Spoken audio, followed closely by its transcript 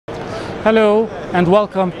Hello and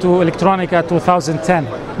welcome to Electronica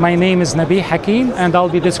 2010. My name is Nabi Hakim and I'll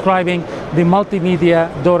be describing the multimedia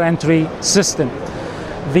door entry system.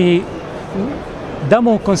 The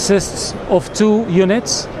demo consists of two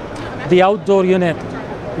units, the outdoor unit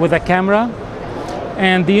with a camera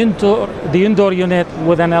and the indoor unit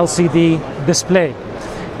with an LCD display.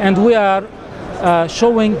 And we are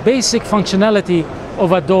showing basic functionality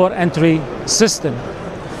of a door entry system.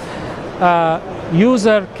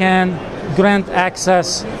 User can grant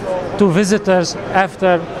access to visitors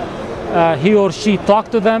after he or she talk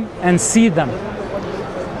to them and see them.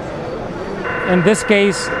 In this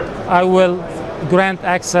case, I will grant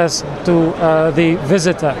access to the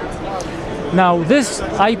visitor. Now, this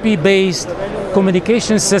IP-based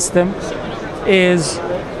communication system is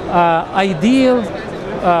ideal,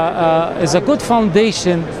 is a good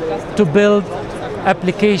foundation to build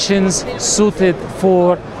applications suited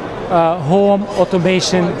for home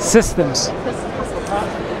automation systems.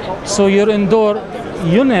 So your indoor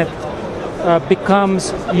unit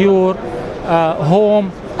becomes your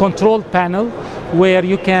home control panel, where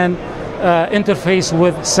you can interface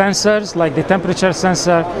with sensors like the temperature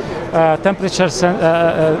sensor,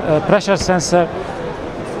 pressure sensor,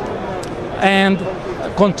 and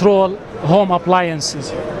control home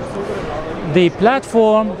appliances. The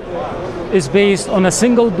platform is based on a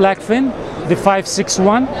single Blackfin, the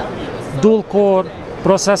 561 dual-core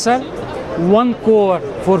processor, one core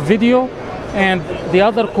for video, and the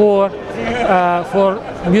other core for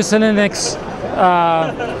Mucinex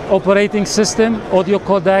operating system, audio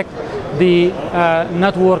codec, the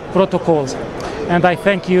network protocols. And I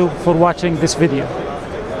thank you for watching this video.